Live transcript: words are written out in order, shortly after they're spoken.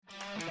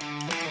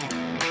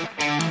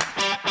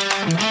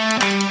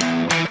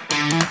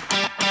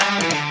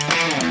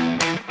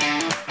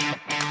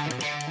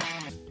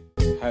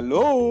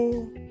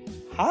Hello!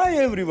 Hi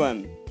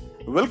everyone!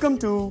 Welcome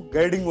to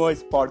Guiding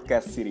Voice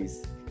podcast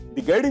series,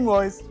 the guiding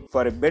voice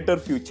for a better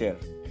future.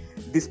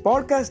 This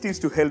podcast is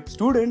to help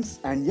students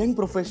and young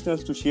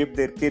professionals to shape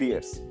their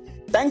careers.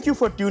 Thank you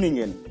for tuning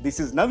in. This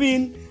is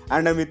Naveen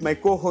and I'm with my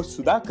co-host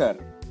Sudhakar.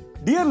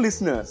 Dear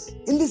listeners,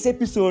 in this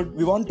episode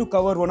we want to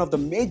cover one of the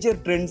major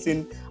trends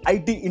in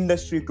IT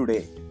industry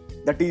today,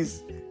 that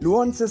is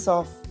Nuances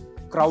of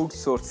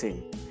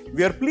Crowdsourcing.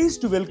 We are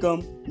pleased to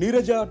welcome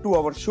Neeraja to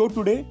our show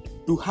today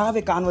to have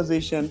a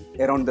conversation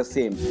around the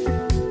same.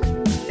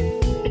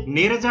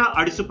 Neeraja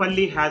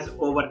Adusupalli has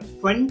over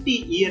 20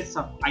 years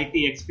of IT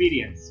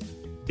experience,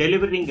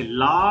 delivering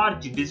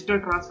large digital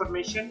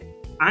transformation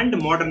and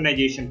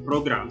modernization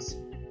programs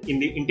in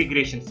the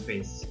integration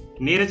space.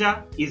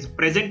 Neeraja is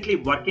presently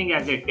working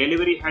as a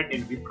delivery head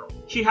in Wipro.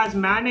 She has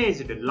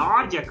managed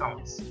large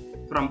accounts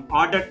from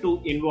order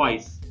to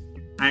invoice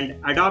and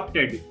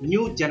adopted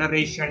new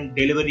generation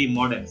delivery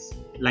models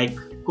like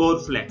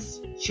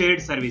CoreFlex,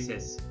 shared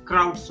services,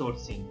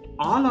 crowdsourcing.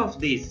 All of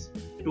this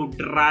to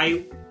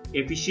drive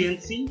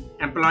efficiency,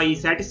 employee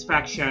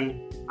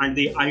satisfaction, and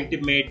the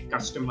ultimate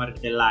customer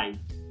delight.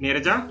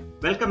 Neeraja,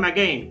 welcome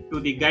again to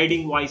the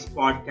Guiding Voice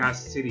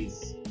podcast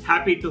series.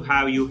 Happy to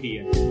have you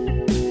here.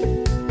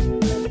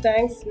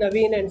 Thanks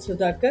Naveen and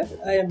Sudhakar.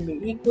 I am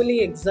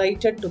equally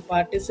excited to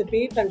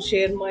participate and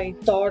share my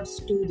thoughts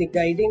to the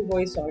Guiding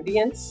Voice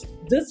audience.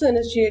 This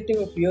initiative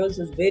of yours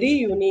is very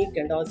unique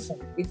and awesome.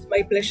 It's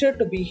my pleasure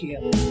to be here.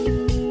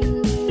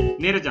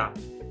 Neeraja,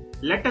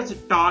 let us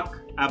talk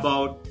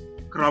about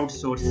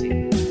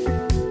crowdsourcing.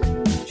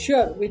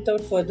 Sure,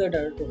 without further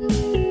ado.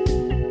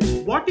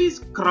 What is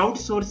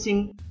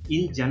crowdsourcing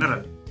in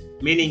general?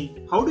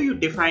 Meaning, how do you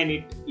define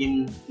it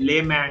in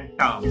layman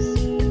terms?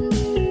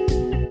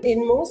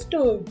 In most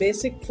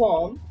basic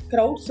form,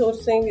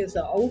 crowdsourcing is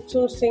the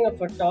outsourcing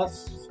of a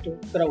task to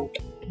crowd.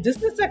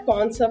 This is a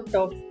concept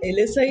of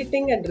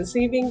eliciting and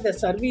receiving the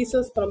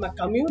services from a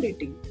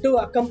community to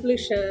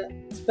accomplish a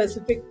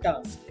specific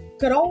task.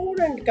 Crowd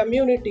and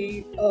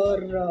community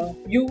are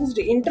used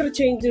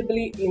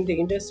interchangeably in the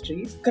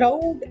industries.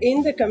 Crowd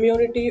in the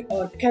community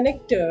are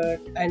connected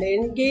and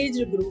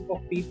engaged group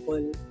of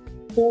people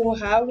who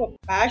have a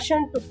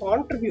passion to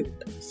contribute.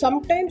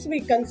 Sometimes we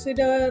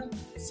consider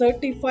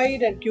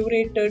certified and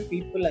curated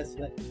people as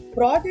well.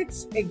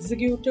 Projects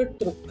executed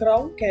through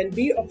crowd can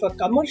be of a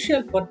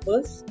commercial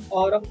purpose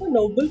or of a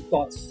noble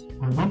cause.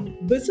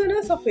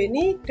 Business of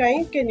any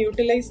kind can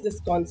utilize this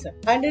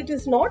concept, and it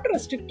is not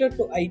restricted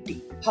to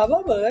IT.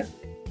 However,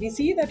 we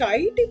see that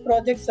IT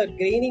projects are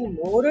gaining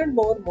more and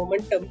more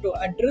momentum to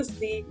address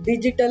the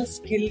digital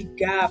skill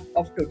gap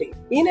of today.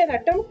 In an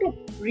attempt to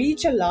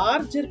reach a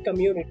larger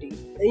community,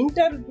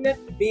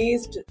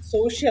 internet-based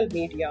social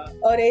media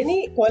or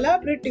any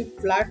collaborative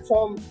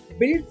platform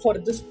built for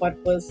this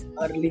purpose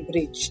are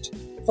leveraged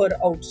for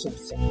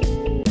outsourcing.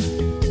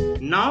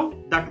 Now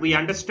that we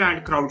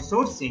understand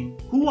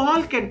crowdsourcing, who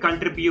all can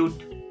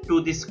contribute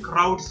to these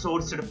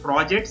crowdsourced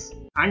projects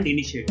and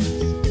initiatives?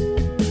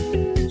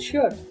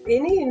 Sure,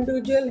 any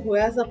individual who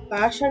has a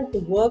passion to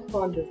work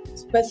on the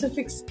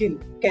specific skill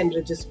can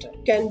register.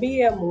 Can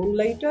be a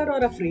moonlighter or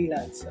a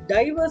freelancer.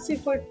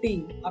 Diversified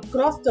team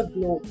across the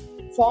globe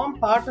form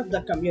part of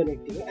the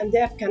community and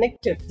they are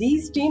connected.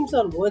 These teams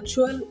are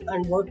virtual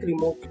and work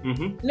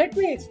remotely. Let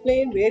me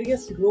explain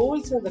various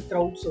roles in the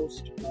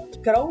crowdsourced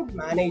project. Crowd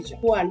manager,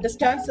 who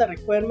understands the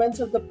requirements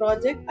of the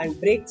project and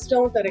breaks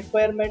down the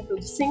requirement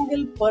to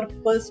single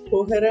purpose,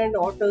 coherent,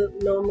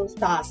 autonomous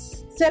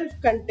tasks.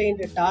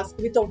 Self-contained task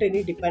without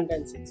any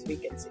dependencies, we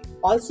can say.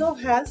 Also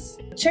has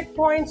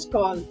checkpoints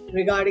called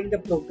regarding the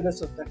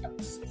progress of the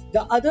task.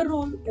 The other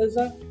role is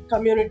a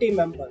community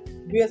member.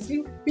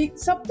 Obviously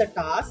picks up the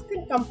task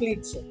and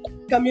completes it.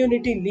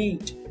 Community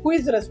lead, who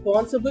is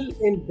responsible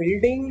in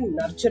building,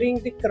 nurturing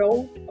the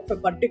crowd of a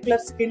particular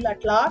skill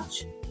at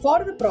large.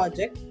 For the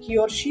project, he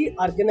or she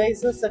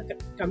organizes the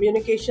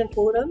communication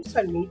forums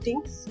and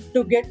meetings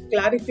to get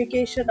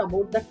clarification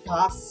about the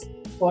tasks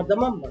for the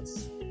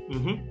members.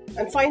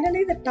 And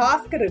finally, the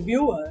task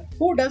reviewer,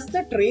 who does the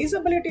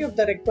traceability of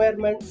the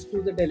requirements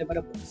to the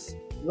deliverables,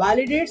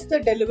 validates the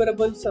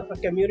deliverables of a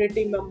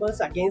community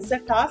members against the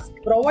task,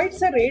 provides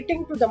a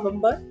rating to the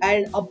member,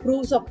 and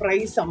approves a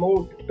price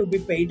amount to be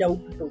paid out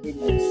to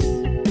winners.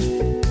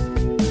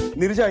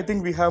 Neeraja, I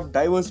think we have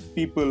diverse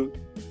people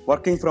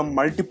working from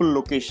multiple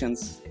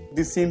locations.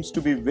 This seems to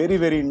be very,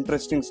 very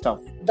interesting stuff.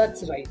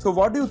 That's right. So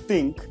what do you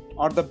think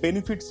are the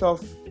benefits of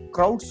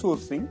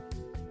crowdsourcing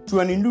to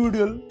an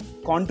individual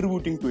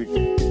contributing to it?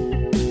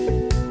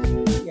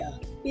 Yeah.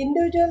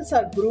 Individuals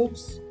or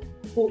groups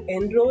who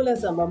enroll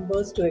as a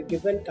members to a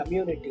given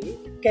community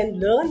can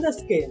learn the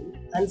skill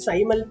and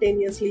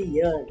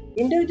simultaneously earn.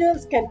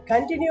 Individuals can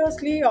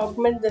continuously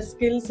augment the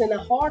skills in a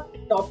hot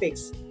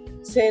topics,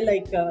 say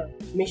like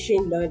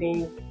machine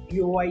learning,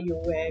 UI,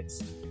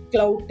 UX,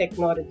 cloud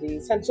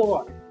technologies, and so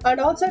on. And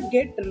also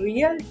get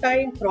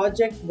real-time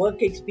project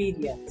work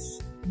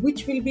experience,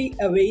 which will be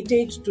a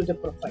weightage to the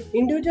profile.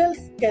 Individuals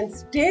can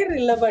stay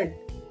relevant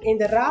in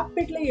the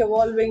rapidly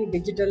evolving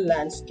digital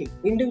landscape,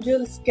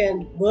 individuals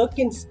can work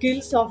in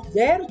skills of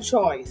their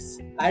choice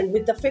and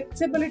with the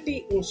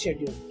flexibility in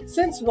schedule.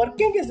 Since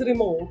working is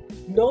remote,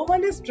 no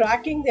one is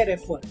tracking their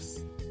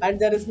efforts and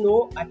there is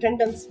no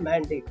attendance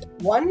mandate.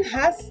 One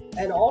has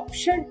an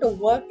option to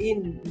work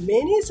in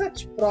many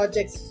such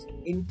projects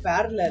in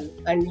parallel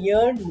and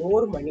earn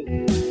more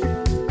money.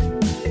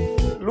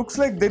 Looks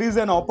like there is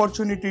an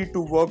opportunity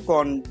to work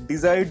on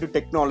desired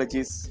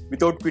technologies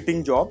without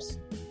quitting jobs,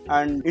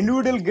 and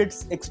individual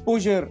gets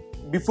exposure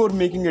before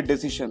making a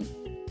decision.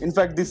 In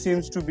fact, this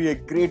seems to be a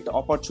great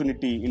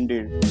opportunity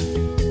indeed.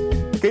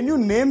 Can you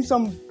name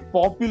some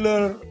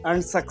popular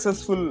and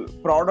successful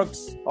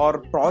products or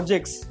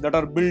projects that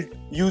are built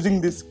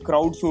using this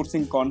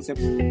crowdsourcing concept?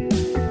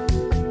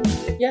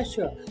 Yeah,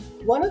 sure.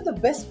 One of the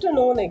best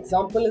known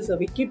example is a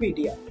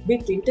Wikipedia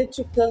with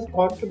integral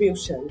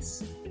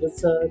contributions,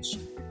 research,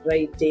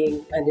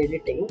 writing and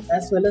editing,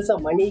 as well as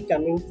money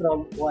coming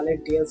from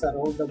volunteers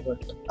around the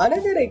world.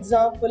 Another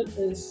example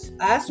is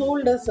as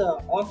old as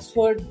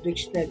Oxford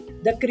Dictionary.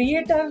 The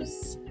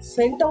creators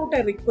sent out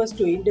a request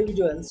to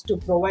individuals to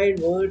provide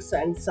words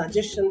and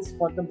suggestions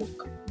for the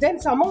book. Then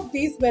some of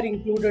these were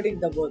included in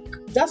the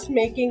work, thus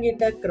making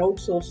it a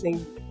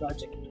crowdsourcing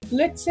project.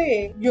 Let's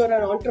say you're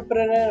an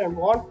entrepreneur and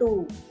want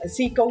to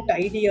seek out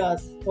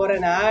ideas for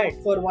an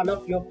ad for one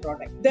of your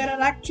products. There are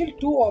actually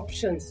two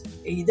options.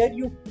 Either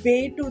you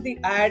pay to the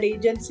ad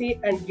agency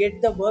and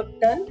get the work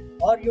done,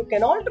 or you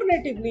can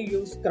alternatively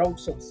use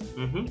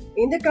crowdsourcing.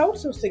 In the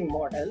crowdsourcing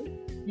model,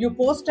 you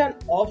post an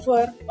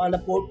offer on a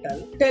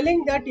portal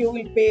telling that you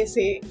will pay,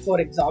 say,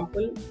 for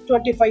example,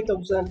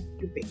 25,000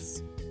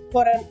 rupees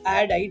for an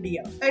ad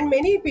idea. And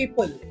many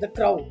people, the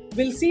crowd,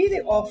 will see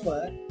the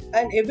offer,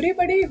 and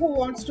everybody who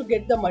wants to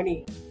get the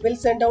money will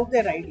send out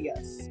their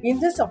ideas. In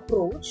this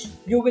approach,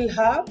 you will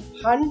have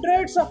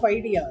hundreds of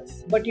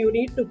ideas, but you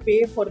need to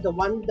pay for the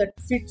one that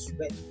fits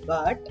well.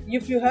 But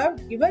if you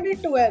have given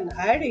it to an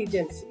ad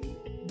agency,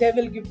 they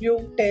will give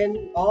you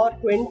 10 or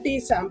 20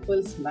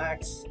 samples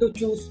max to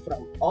choose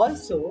from.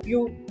 Also,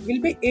 you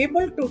will be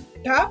able to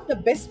tap the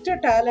best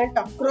talent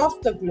across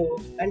the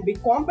globe and be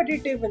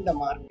competitive in the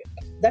market.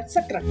 That's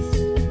a crux.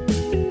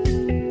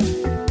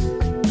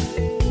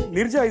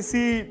 Neeraja, I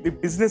see the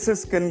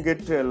businesses can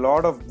get a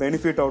lot of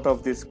benefit out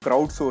of this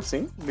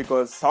crowdsourcing,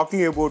 because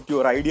talking about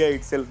your idea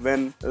itself,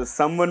 when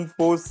someone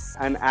posts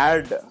an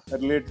ad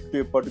related to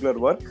a particular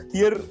work,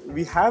 here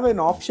we have an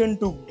option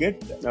to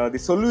get the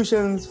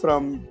solutions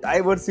from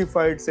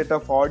diversified set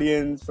of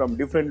audience from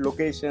different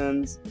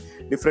locations,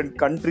 different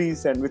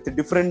countries, and with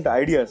different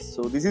ideas.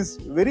 So this is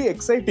very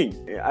exciting.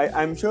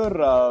 I'm sure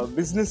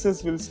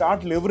businesses will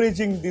start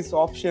leveraging this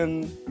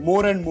option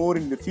more and more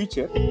in the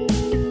future.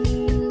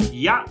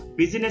 Yeah,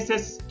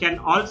 businesses can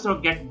also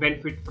get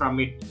benefit from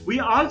it.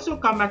 We also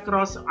come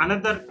across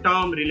another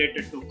term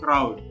related to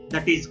crowd,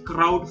 that is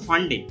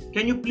crowdfunding.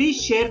 Can you please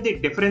share the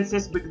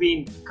differences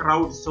between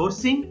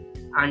crowdsourcing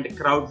and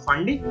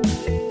crowdfunding?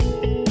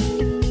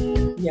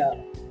 Yeah,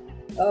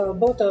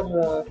 both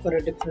are for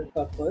a different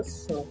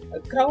purpose. So,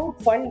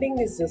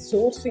 crowdfunding is the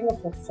sourcing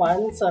of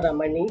funds or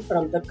money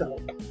from the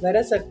crowd,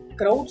 whereas a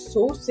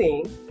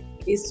crowdsourcing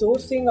is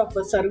sourcing of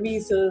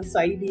services,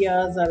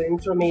 ideas or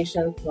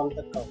information from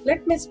the crowd.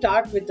 Let me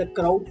start with the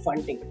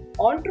crowdfunding.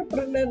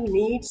 Entrepreneur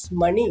needs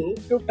money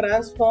to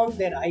transform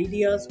their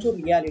ideas to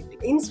reality.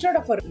 Instead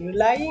of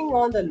relying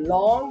on the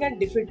long and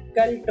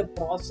difficult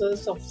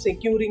process of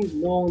securing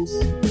loans,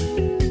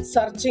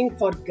 searching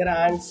for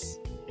grants,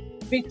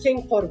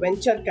 pitching for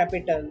venture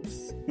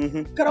capitals,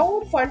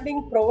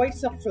 crowdfunding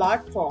provides a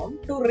platform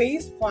to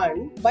raise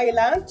funds by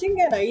launching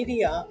an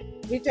idea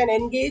with an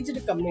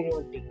engaged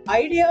community.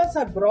 Ideas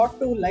are brought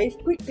to life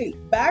quickly.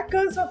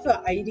 Backers of an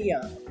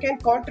idea can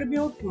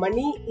contribute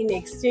money in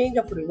exchange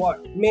of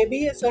reward,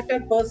 maybe a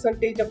certain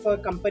percentage of a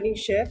company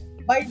share.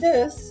 By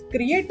this,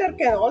 creator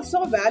can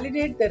also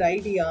validate their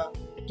idea,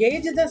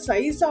 gauge the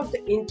size of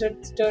the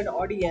interested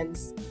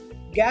audience,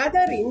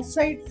 gather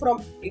insight from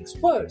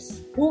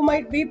experts who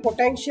might be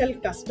potential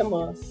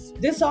customers.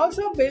 This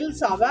also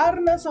builds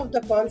awareness of the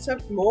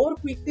concept more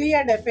quickly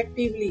and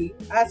effectively,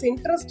 as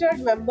interested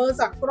members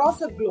across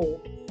the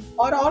globe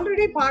are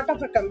already part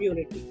of a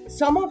community.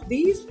 Some of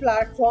these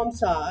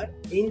platforms are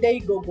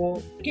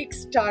Indiegogo,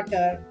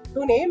 Kickstarter,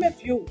 to name a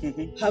few.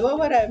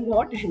 However, I am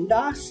not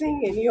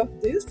endorsing any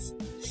of this.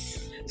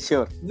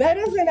 Sure.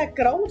 Whereas in a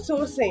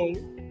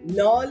crowdsourcing,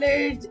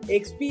 knowledge,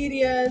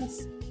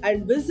 experience,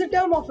 and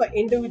wisdom of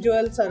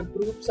individuals or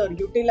groups are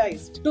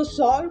utilized to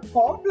solve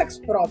complex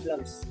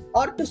problems,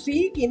 or to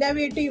seek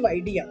innovative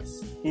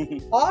ideas,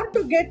 or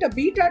to get a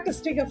beta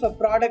testing of a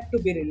product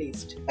to be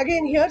released.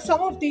 Again, here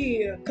some of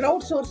the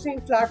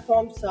crowdsourcing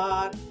platforms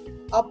are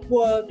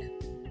Upwork,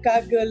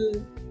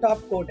 Kaggle,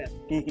 Topcoder.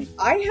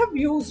 I have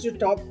used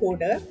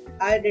Topcoder,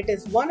 and it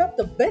is one of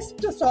the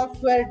best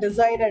software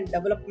design and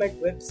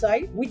development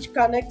website which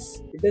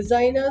connects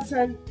designers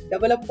and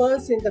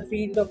developers in the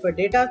field of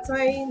data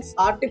science,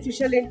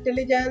 artificial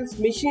intelligence,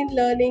 machine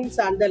learning,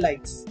 and the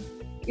likes.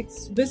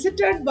 It's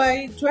visited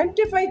by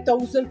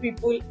 25,000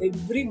 people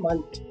every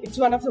month. It's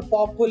one of the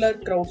popular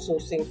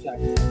crowdsourcing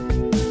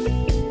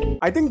platforms.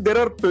 I think there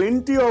are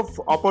plenty of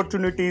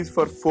opportunities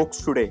for folks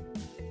today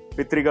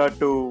with regard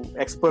to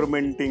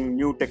experimenting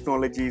new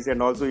technologies,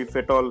 and also if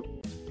at all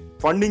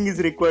funding is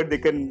required, they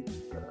can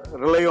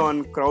rely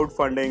on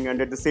crowdfunding,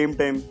 and at the same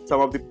time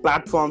some of the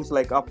platforms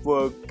like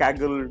Upwork,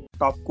 Kaggle,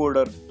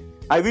 Topcoder.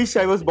 I wish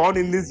I was born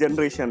in this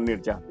generation,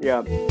 Neeraja.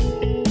 Yeah.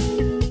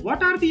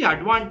 What are the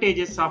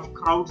advantages of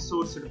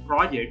crowdsourced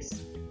projects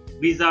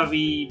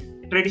vis-a-vis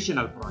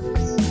traditional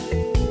projects?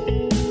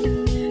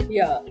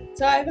 Yeah,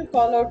 so I will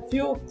call out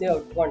few of the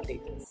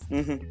advantages.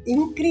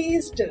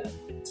 Increased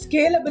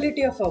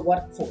scalability of a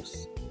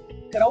workforce.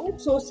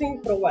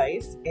 Crowdsourcing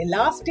provides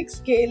elastic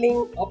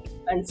scaling up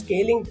and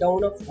scaling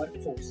down of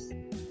workforce.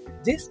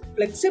 This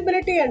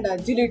flexibility and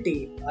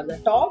agility are the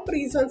top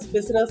reasons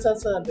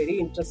businesses are very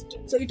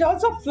interested. So it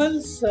also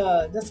fills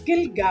the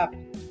skill gap,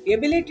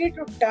 ability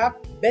to tap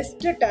best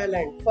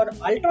talent for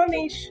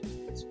ultra-niche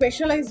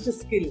specialized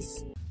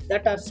skills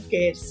that are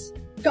scarce.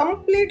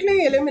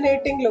 Completely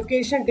eliminating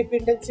location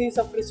dependencies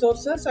of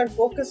resources and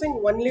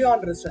focusing only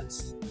on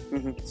results.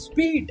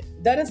 Speed.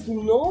 There is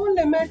no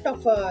limit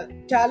of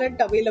talent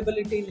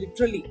availability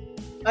literally,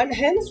 and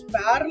hence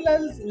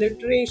parallel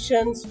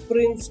iteration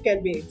sprints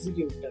can be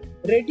executed.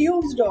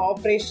 Reduced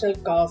operational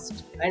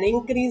cost and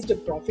increased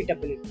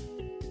profitability.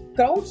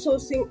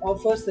 Crowdsourcing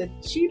offers a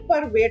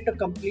cheaper way to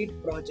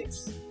complete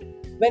projects.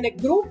 When a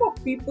group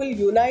of people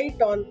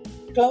unite on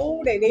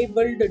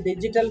cloud-enabled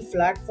digital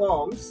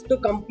platforms to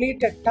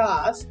complete a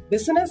task,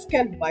 business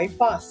can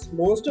bypass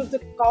most of the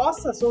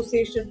costs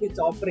associated with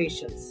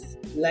operations,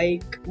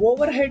 like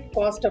overhead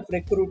cost of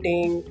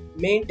recruiting,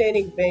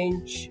 maintaining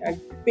bench, and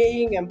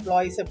paying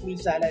employees a full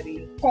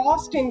salary,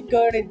 cost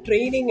incurred in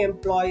training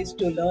employees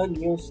to learn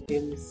new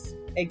skills,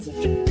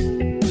 etc.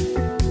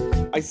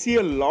 I see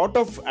a lot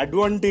of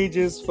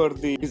advantages for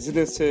the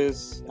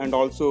businesses and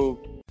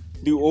also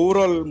the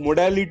overall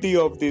modality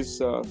of these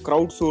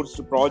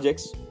crowdsourced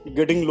projects,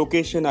 getting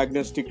location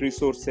agnostic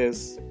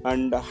resources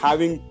and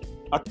having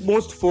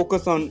utmost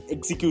focus on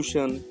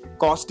execution,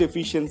 cost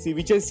efficiency,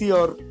 which I see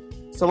are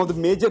some of the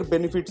major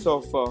benefits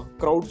of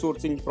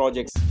crowdsourcing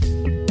projects.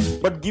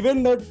 But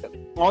given that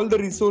all the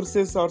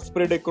resources are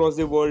spread across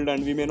the world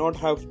and we may not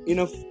have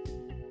enough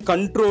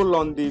control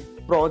on the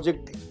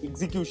project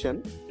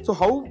execution, so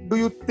how do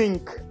you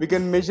think we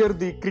can measure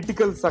the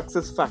critical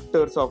success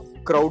factors of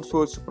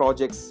crowdsourced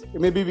projects?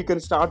 Maybe we can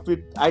start with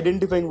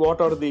identifying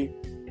what are the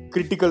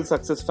critical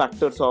success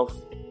factors of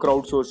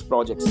crowdsourced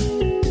projects.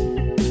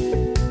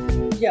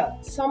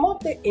 Yeah, some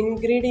of the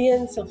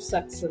ingredients of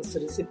success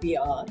recipe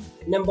are: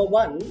 number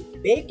 1,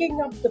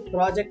 breaking up the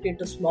project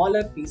into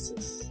smaller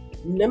pieces.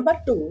 Number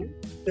 2,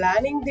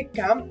 planning the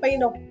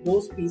campaign of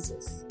those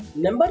pieces.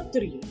 Number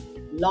 3,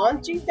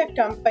 launching the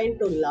campaign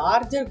to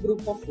larger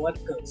group of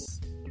workers.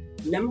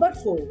 Number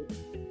 4,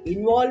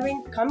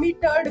 involving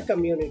committed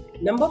community.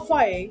 Number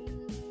 5,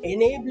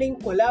 enabling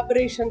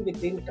collaboration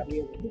within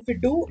community. If we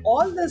do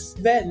all this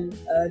well,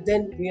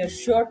 then we are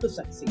sure to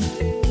succeed.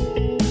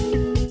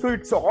 So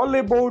it's all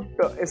about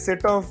a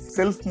set of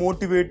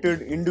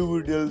self-motivated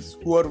individuals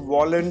who are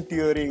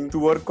volunteering to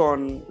work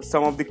on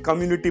some of the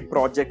community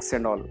projects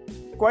and all.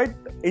 Quite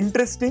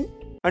interesting.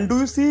 And do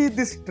you see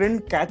this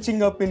trend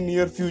catching up in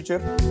near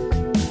future?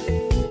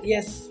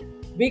 Yes,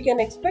 we can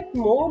expect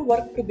more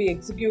work to be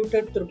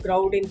executed through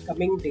crowd in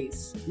coming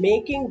days,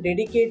 making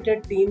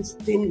dedicated teams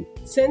thin.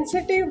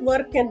 Sensitive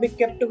work can be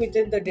kept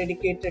within the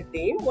dedicated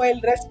team, while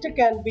rest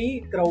can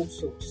be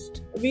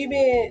crowdsourced. We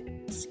may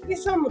see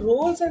some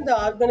roles in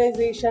the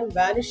organization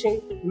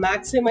vanishing to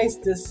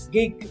maximize this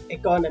gig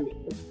economy.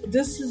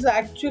 This is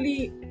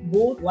actually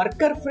both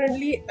worker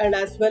friendly and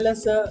as well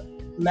as a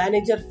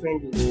manager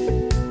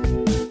friendly.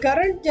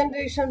 Current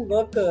generation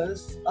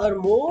workers are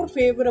more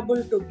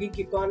favorable to gig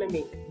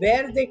economy,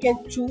 where they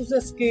can choose the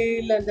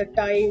skill and the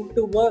time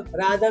to work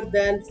rather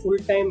than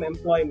full-time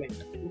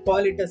employment. We call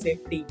it as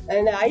FT.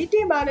 And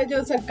IT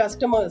managers and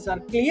customers are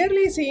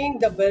clearly seeing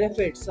the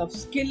benefits of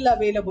skill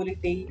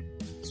availability,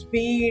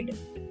 speed,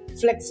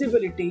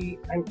 flexibility,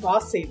 and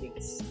cost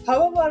savings.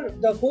 However,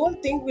 the whole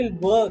thing will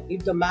work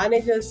if the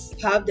managers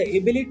have the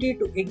ability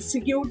to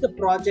execute the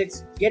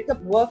projects, get the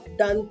work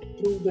done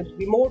through the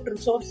remote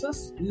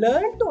resources,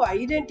 learn to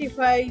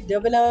identify,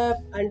 develop,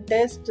 and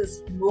test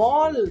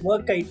small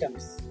work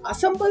items,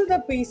 assemble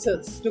the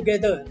pieces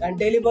together, and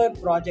deliver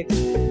projects.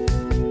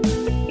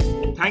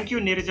 Thank you,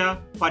 Neeraja,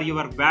 for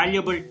your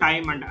valuable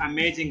time and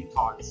amazing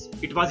thoughts.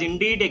 It was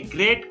indeed a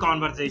great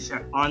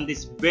conversation on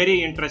this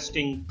very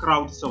interesting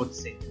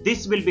crowdsourcing.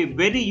 This will be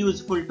very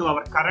useful to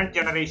our current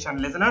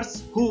generation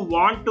listeners who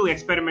want to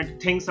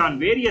experiment things on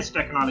various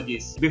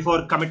technologies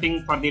before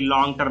committing for the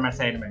long-term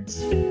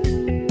assignments.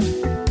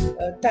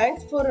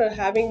 Thanks for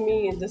having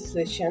me in this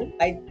session.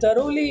 I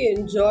thoroughly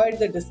enjoyed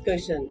the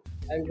discussion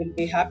and will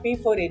be happy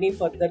for any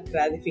further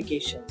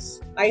clarifications.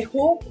 I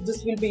hope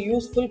this will be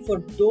useful for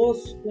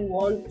those who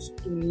want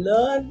to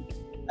learn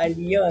and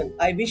yearn.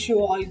 I wish you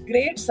all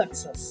great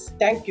success.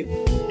 Thank you.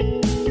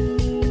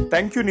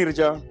 Thank you,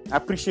 Neeraja.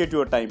 Appreciate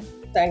your time.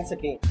 Thanks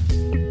again.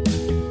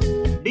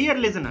 Dear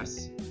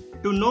listeners,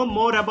 to know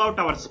more about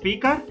our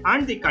speaker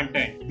and the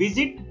content,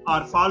 visit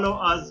or follow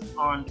us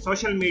on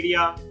social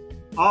media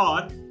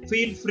or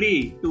feel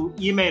free to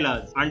email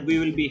us and we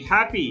will be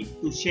happy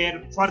to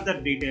share further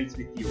details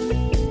with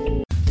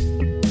you.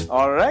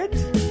 Alright,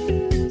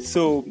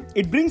 so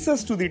it brings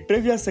us to the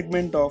trivia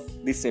segment of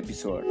this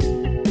episode.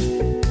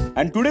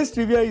 And today's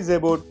trivia is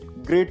about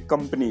great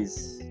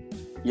companies.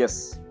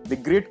 Yes, the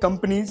great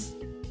companies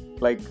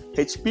like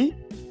HP,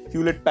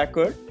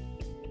 Hewlett-Packard,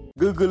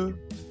 Google,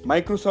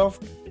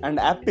 Microsoft and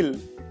Apple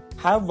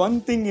have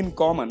one thing in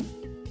common,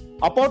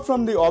 apart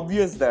from the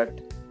obvious that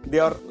they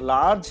are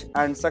large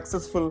and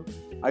successful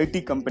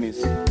IT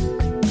companies.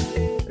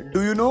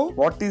 Do you know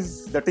what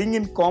is the thing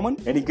in common?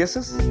 Any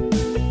guesses?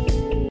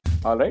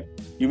 Alright,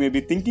 you may be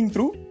thinking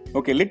through.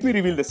 Okay, let me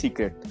reveal the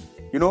secret.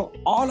 You know,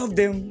 all of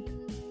them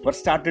were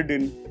started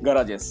in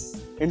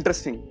garages.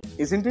 Interesting,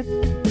 isn't it?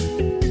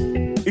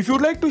 If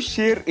you'd like to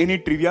share any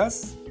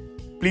trivias,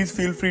 please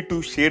feel free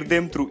to share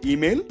them through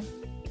email.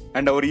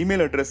 And our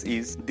email address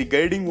is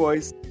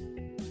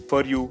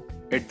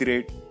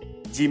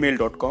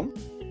theguidingvoiceforyou@gmail.com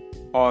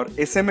or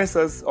SMS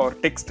us or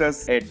text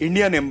us at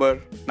India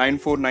number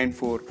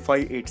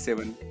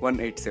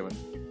 9494587187.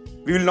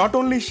 We will not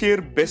only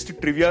share best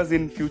trivias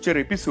in future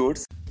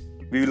episodes,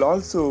 we will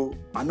also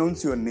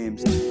announce your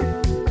names.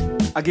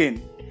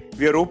 Again,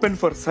 we are open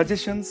for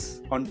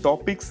suggestions on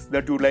topics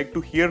that you would like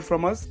to hear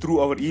from us through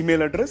our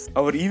email address.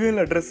 Our email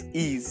address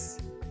is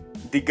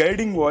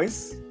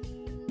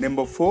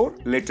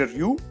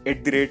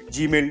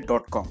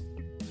theguidingvoice4u@gmail.com.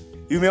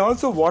 You may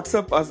also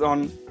WhatsApp us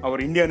on our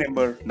India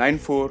number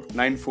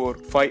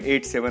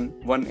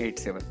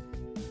 9494587187.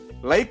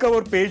 Like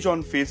our page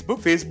on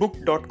Facebook,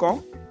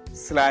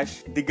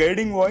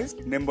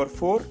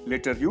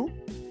 facebook.com/theguidingvoice4u,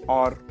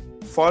 or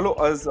follow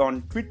us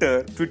on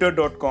Twitter,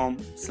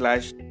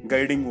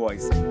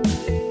 twitter.com/guidingvoice.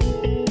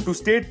 To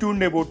stay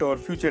tuned about our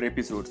future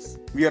episodes.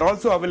 We are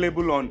also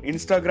available on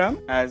Instagram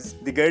as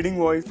The Guiding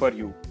Voice for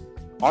You.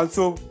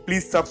 Also,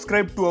 please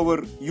subscribe to our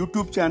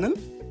YouTube channel,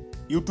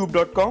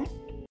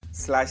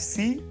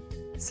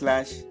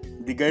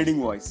 youtube.com/c/The Guiding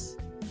Voice.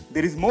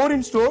 There is more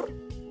in store.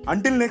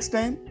 Until next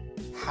time,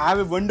 have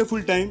a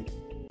wonderful time.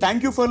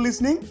 Thank you for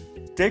listening.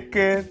 Take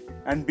care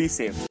and be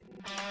safe.